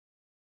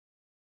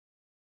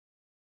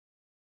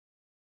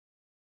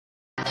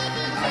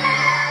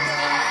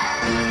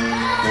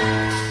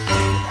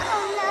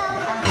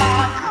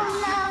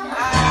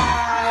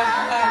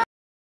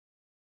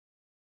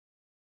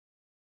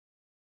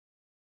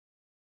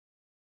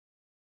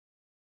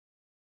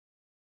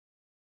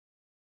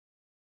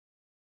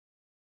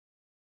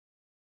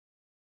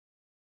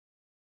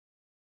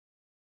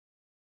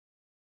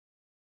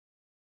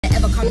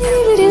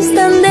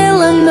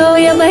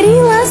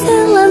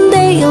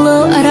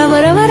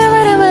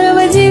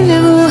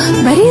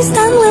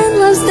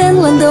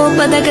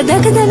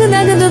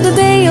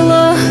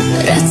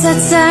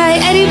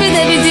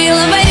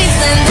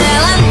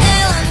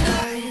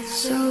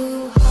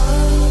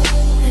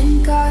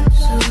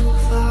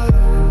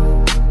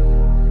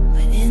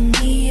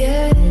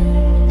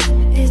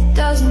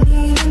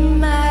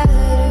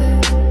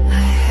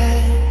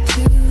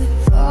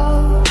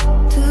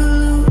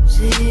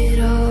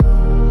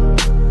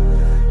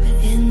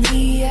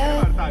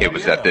It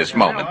was at this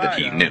moment that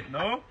he knew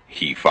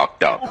he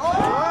fucked up.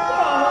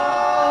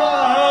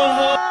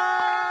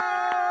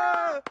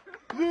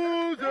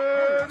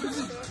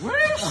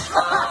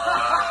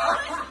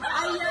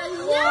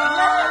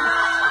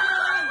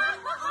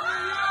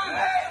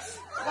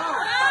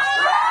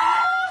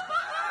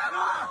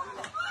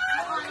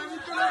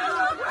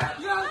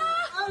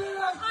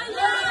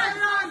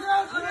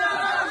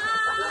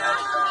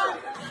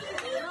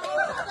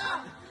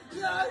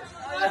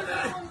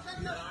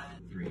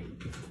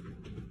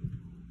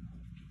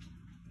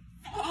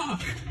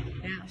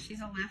 Yeah, she's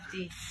a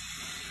lefty.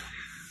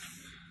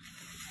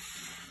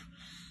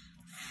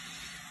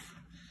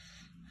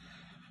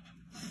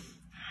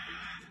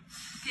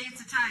 Okay,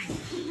 it's a tie.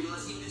 You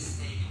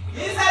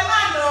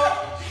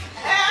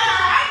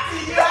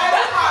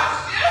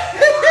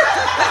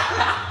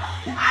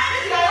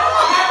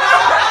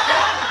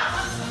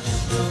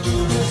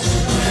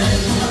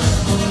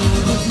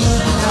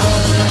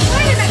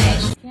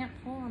can't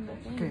pull on the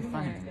thing. Okay,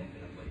 fine.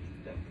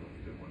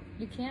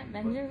 You can't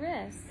bend your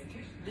wrist.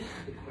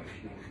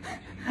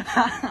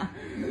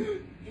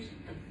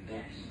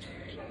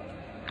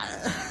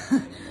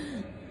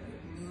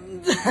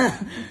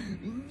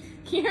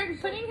 You're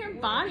putting your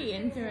body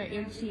into it,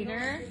 you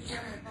cheater.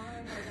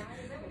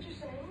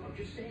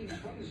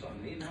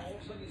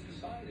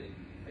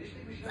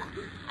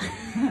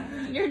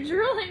 You're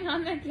drooling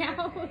on the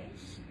couch.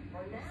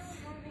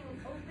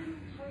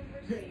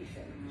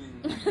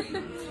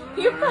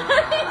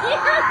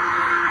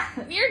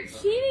 You're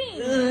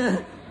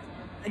cheating.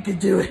 I can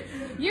do it.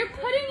 You're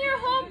putting your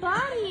whole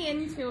body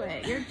into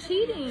it. You're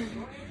cheating.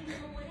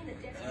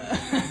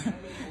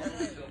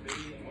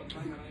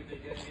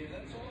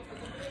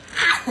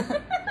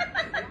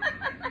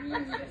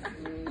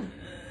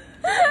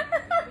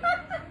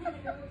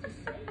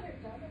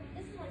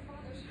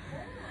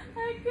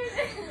 I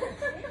couldn't.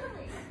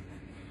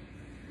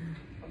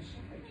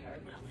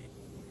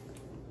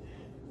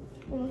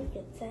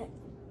 Get set,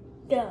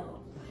 go.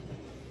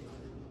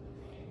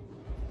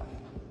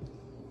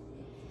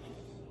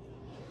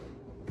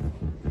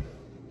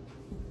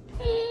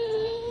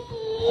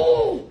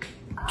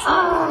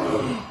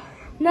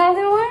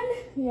 Another one?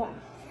 Yeah.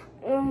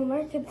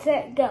 Mark it,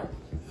 set, go.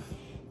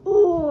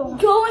 Ooh.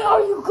 Going?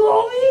 Are you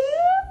going?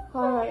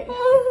 Alright,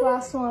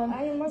 last one.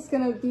 It's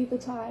gonna beat the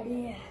tie.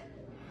 Yeah.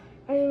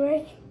 Are you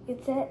Mark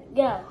it, set,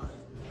 go.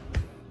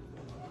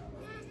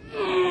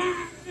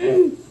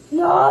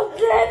 Not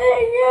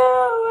getting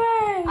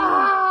away.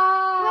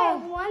 Wait,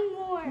 one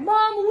more.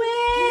 Mom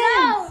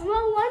wins! No,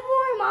 one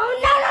more, Mom.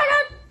 No.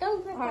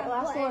 Don't put Alright, that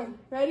last away. one.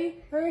 Ready?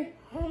 Hurry.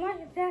 Mark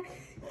it, set,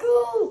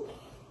 go.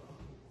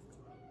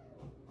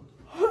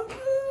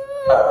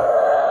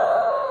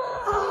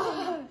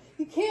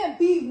 You can't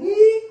beat me!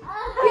 You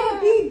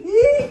can't beat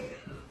me!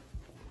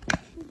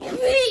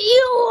 Beat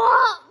you